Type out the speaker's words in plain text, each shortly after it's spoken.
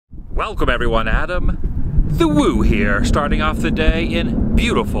Welcome everyone, Adam the Woo here, starting off the day in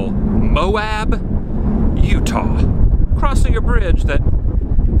beautiful Moab, Utah. Crossing a bridge that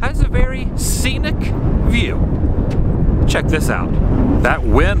has a very scenic view. Check this out. That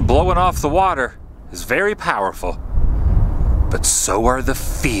wind blowing off the water is very powerful, but so are the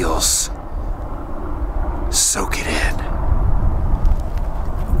feels. Soak it in.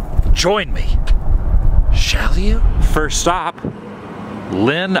 Join me, shall you? First stop,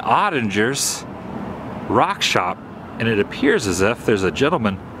 Ottinger's rock shop, and it appears as if there's a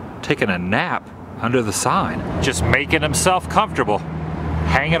gentleman taking a nap under the sign, just making himself comfortable,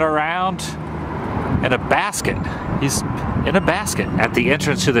 hanging around in a basket. He's in a basket. At the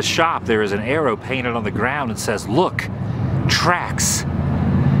entrance to the shop, there is an arrow painted on the ground and says, "Look, tracks,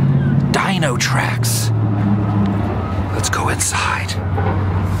 dino tracks." Let's go inside.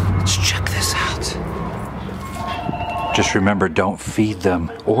 Let's check this out. Just remember, don't feed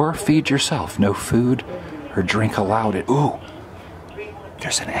them or feed yourself. No food or drink allowed. Ooh,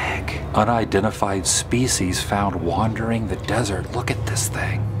 there's an egg. Unidentified species found wandering the desert. Look at this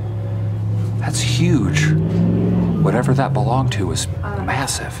thing. That's huge. Whatever that belonged to was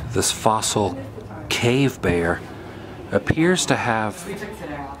massive. This fossil cave bear appears to have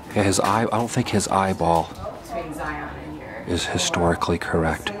his eye. I don't think his eyeball is historically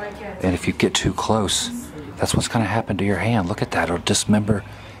correct. And if you get too close, that's what's going to happen to your hand. Look at that. It'll dismember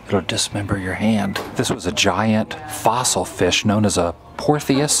your hand. This was a giant fossil fish known as a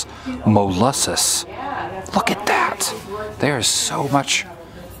Portheus mollussus. Look at that. There's so much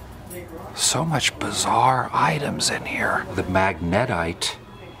bizarre items in here. The magnetite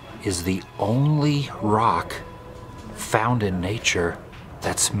is the only rock found in nature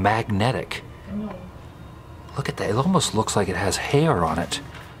that's magnetic. Look at that. It almost looks like it has hair on it.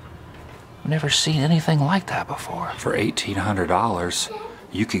 I've never seen anything like that before. For $1,800,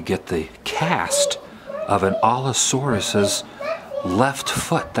 you could get the cast of an Allosaurus's left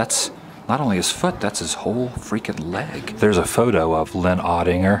foot. That's not only his foot, that's his whole freaking leg. There's a photo of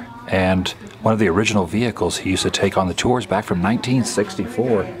Ottinger and one of the original vehicles he used to take on the tours back from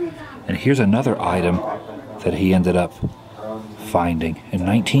 1964. And here's another item that he ended up finding in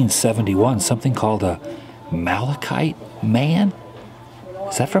 1971, something called a malachite man.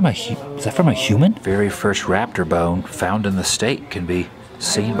 Is that from a human? Very first raptor bone found in the state can be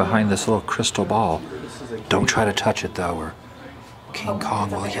seen behind this little crystal ball. Don't try to touch it though, or King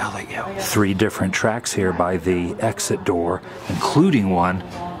Kong will yell at you. 3 different tracks here by the exit door, including one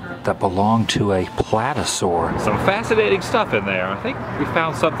that belonged to a platosaur. Some fascinating stuff in there. I think we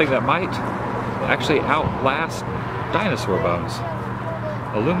found something that might actually outlast dinosaur bones.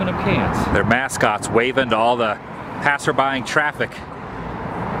 Aluminum cans. Their mascots waving to all the passerby traffic.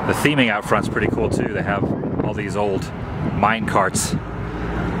 The theming out front's pretty cool too. They have all these old mine carts.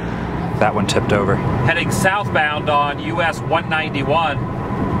 That one tipped over. Heading southbound on US 191.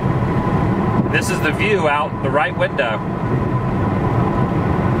 This is the view out the right window.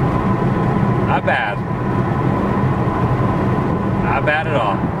 Not bad. Not bad at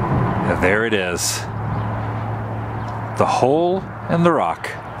all. And there it is. The hole in the rock.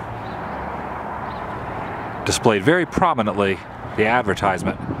 Displayed very prominently, the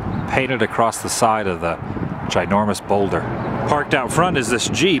advertisement painted across the side of the ginormous boulder. Parked out front is this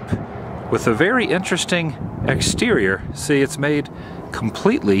Jeep with a very interesting exterior. See, it's made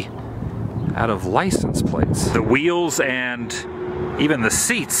completely out of license plates. The wheels and even the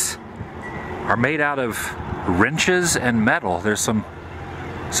seats are made out of wrenches and metal. There's some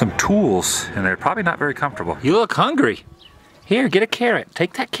tools in there. Probably not very comfortable. You look hungry. Here, get a carrot.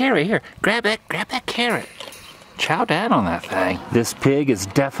 Take that carrot. Here, grab that carrot. Chow down on that thing. This pig has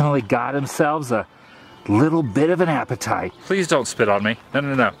definitely got himself a little bit of an appetite. Please don't spit on me.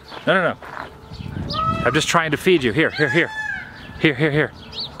 No. I'm just trying to feed you. Here.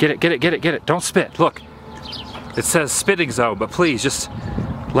 Get it. Don't spit. Look, it says spitting zone, but please just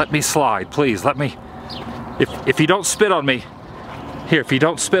let me slide. Please let me. If you don't spit on me, if you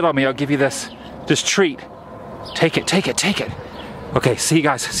don't spit on me, I'll give you this treat. Take it. Okay, see you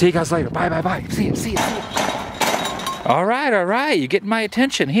guys later. Bye. See you. All right, you're getting my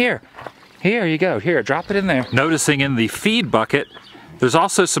attention. Here you go. Here, drop it in there. Noticing in the feed bucket, there's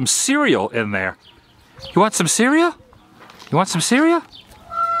also some cereal in there. You want some cereal? Get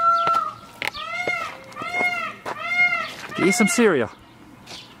you some cereal.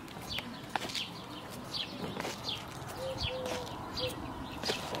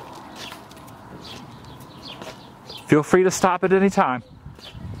 Feel free to stop at any time.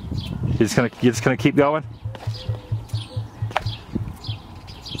 You're just gonna keep going?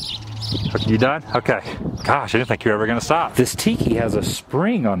 You done? Okay. Gosh, I didn't think you were ever gonna stop. This tiki has a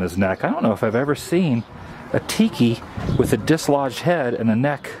spring on his neck. I don't know if I've ever seen a tiki with a dislodged head and a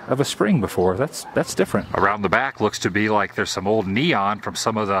neck of a spring before. That's different. Around the back looks to be like there's some old neon from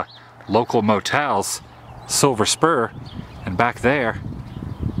some of the local motels. Silver Spur, and back there,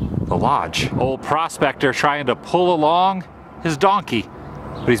 the lodge. Old prospector trying to pull along his donkey,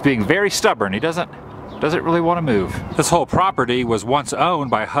 but he's being very stubborn. He doesn't really want to move. This whole property was once owned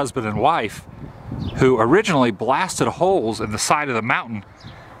by a husband and wife who originally blasted holes in the side of the mountain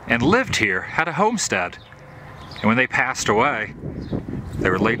and lived here, had a homestead. And when they passed away, they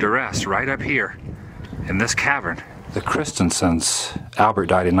were laid to rest right up here in this cavern. The Christensens. Albert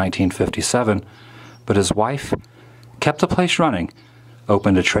died in 1957, but his wife kept the place running,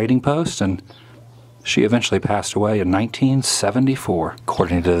 opened a trading post, and she eventually passed away in 1974.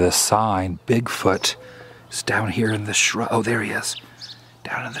 According to this sign, Bigfoot is down here in the shrub. Oh, there he is.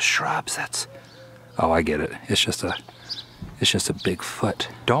 Down in the shrubs. That's... Oh, I get it. It's just a Bigfoot.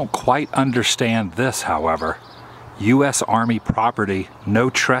 Don't quite understand this, however. U.S. Army property, no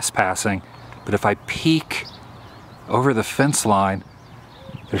trespassing, but if I peek over the fence line,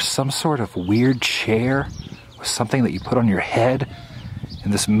 there's some sort of weird chair with something that you put on your head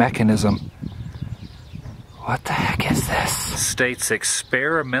and this mechanism. What the heck is this? State's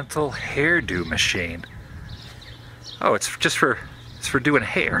experimental hairdo machine. Oh, it's for doing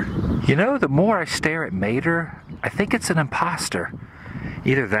hair. You know, the more I stare at Mater, I think it's an imposter.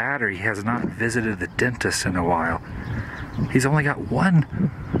 Either that or he has not visited the dentist in a while. He's only got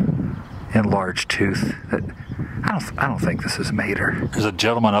one enlarged tooth. I don't think this is Mater. There's a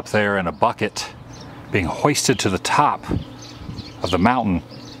gentleman up there in a bucket being hoisted to the top of the mountain.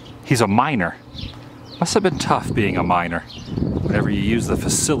 He's a miner. Must have been tough being a miner. Whenever you use the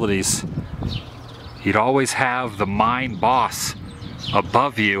facilities, you'd always have the mine boss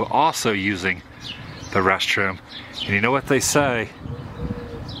above you also using the restroom. And you know what they say?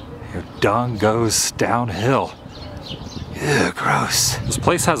 Your dung goes downhill. Ew, gross. This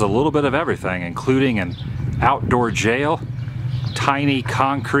place has a little bit of everything, including an outdoor jail, tiny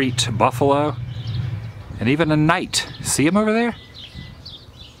concrete buffalo, and even a knight. See him over there?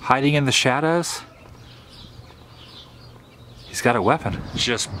 Hiding in the shadows? He's got a weapon.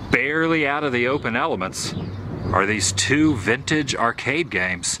 Just barely out of the open elements are these two vintage arcade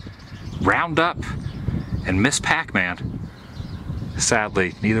games, Roundup and Miss Pac-Man.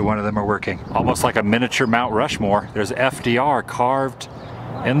 Sadly, neither one of them are working. Almost like a miniature Mount Rushmore. There's FDR carved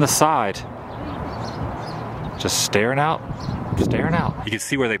in the side. Just staring out, staring out. You can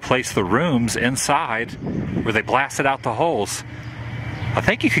see where they placed the rooms inside, where they blasted out the holes. I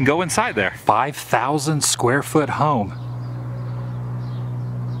think you can go inside there. 5,000 square foot home.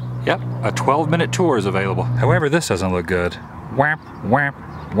 Yep, a 12-minute tour is available. However, this doesn't look good. Wham, wham,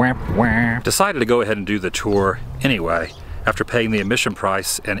 wham, wham. Decided to go ahead and do the tour anyway, after paying the admission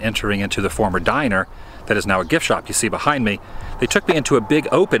price and entering into the former diner that is now a gift shop you see behind me. They took me into a big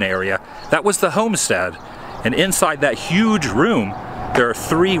open area. That was the homestead. And inside that huge room, there are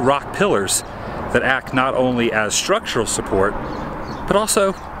 3 rock pillars that act not only as structural support, but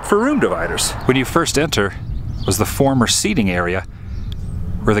also for room dividers. When you first enter was the former seating area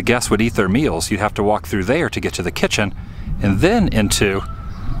where the guests would eat their meals. You'd have to walk through there to get to the kitchen, and then into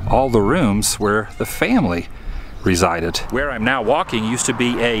all the rooms where the family resided. Where I'm now walking used to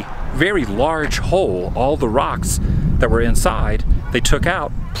be a very large hole. All the rocks that were inside, they took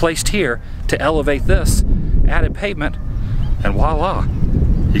out, placed here to elevate this, added pavement, and voila,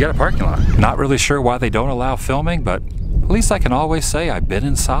 you got a parking lot. Not really sure why they don't allow filming, but at least I can always say I've been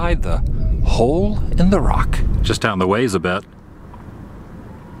inside the hole in the rock. Just down the ways a bit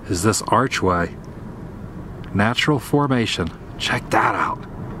is this archway. Natural formation. Check that out.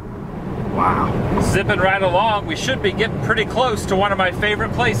 Wow. Zipping right along, we should be getting pretty close to one of my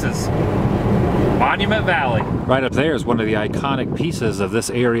favorite places, Monument Valley. Right up there is one of the iconic pieces of this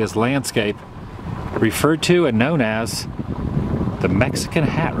area's landscape, referred to and known as the Mexican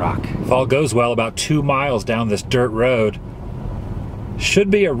Hat Rock. If all goes well, about 2 miles down this dirt road should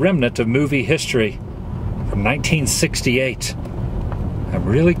be a remnant of movie history from 1968. I'm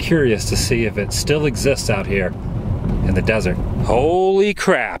really curious to see if it still exists out here in the desert. Holy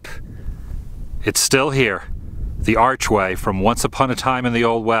crap! It's still here. The archway from Once Upon a Time in the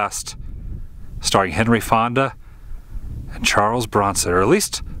Old West, starring Henry Fonda and Charles Bronson, or at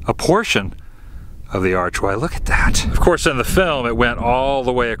least a portion of the archway. Look at that. Of course, in the film, it went all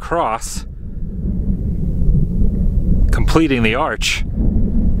the way across, completing the arch.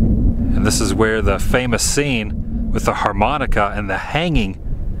 And this is where the famous scene with the harmonica and the hanging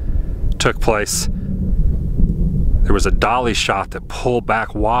took place. There was a dolly shot that pulled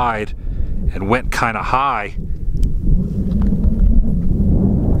back wide and went kind of high.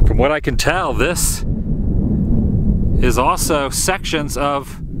 From what I can tell, this is also sections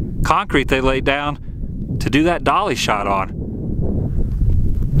of concrete they laid down to do that dolly shot on.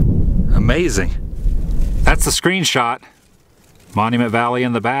 Amazing. That's the screenshot. Monument Valley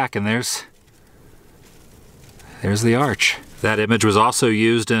in the back, and there's the arch. That image was also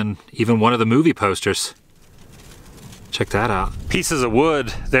used in even one of the movie posters. Check that out. Pieces of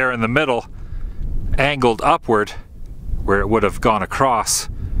wood there in the middle, angled upward where it would have gone across.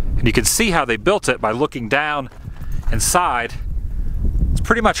 And you can see how they built it by looking down inside. It's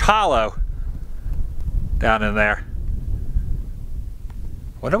pretty much hollow down in there.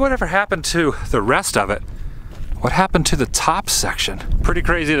 Wonder whatever happened to the rest of it. What happened to the top section? Pretty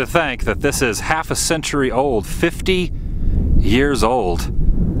crazy to think that this is half a century old, 50 years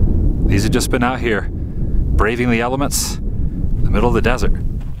old. These have just been out here braving the elements in the middle of the desert.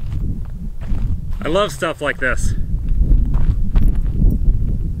 I love stuff like this.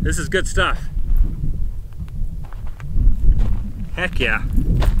 This is good stuff. Heck yeah.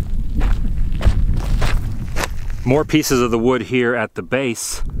 More pieces of the wood here at the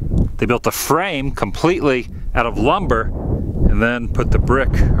base. They built a frame completely out of lumber and then put the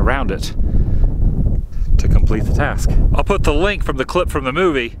brick around it to complete the task. I'll put the link from the clip from the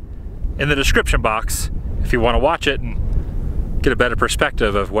movie in the description box if you want to watch it and get a better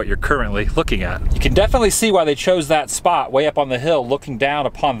perspective of what you're currently looking at. You can definitely see why they chose that spot way up on the hill looking down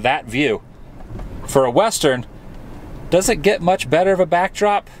upon that view. For a Western, does it get much better of a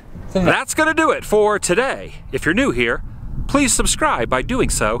backdrop than that? That's gonna do it for today. If you're new here, please subscribe. By doing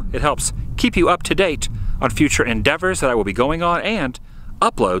so, it helps keep you up to date on future endeavors that I will be going on and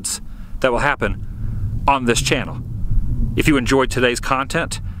uploads that will happen on this channel. If you enjoyed today's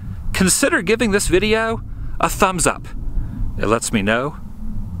content, consider giving this video a thumbs up. It lets me know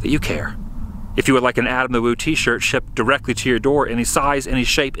that you care. If you would like an Adam the Woo t-shirt shipped directly to your door, any size, any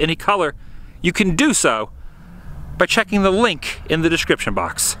shape, any color, you can do so by checking the link in the description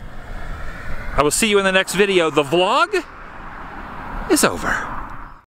box. I will see you in the next video. The vlog is over.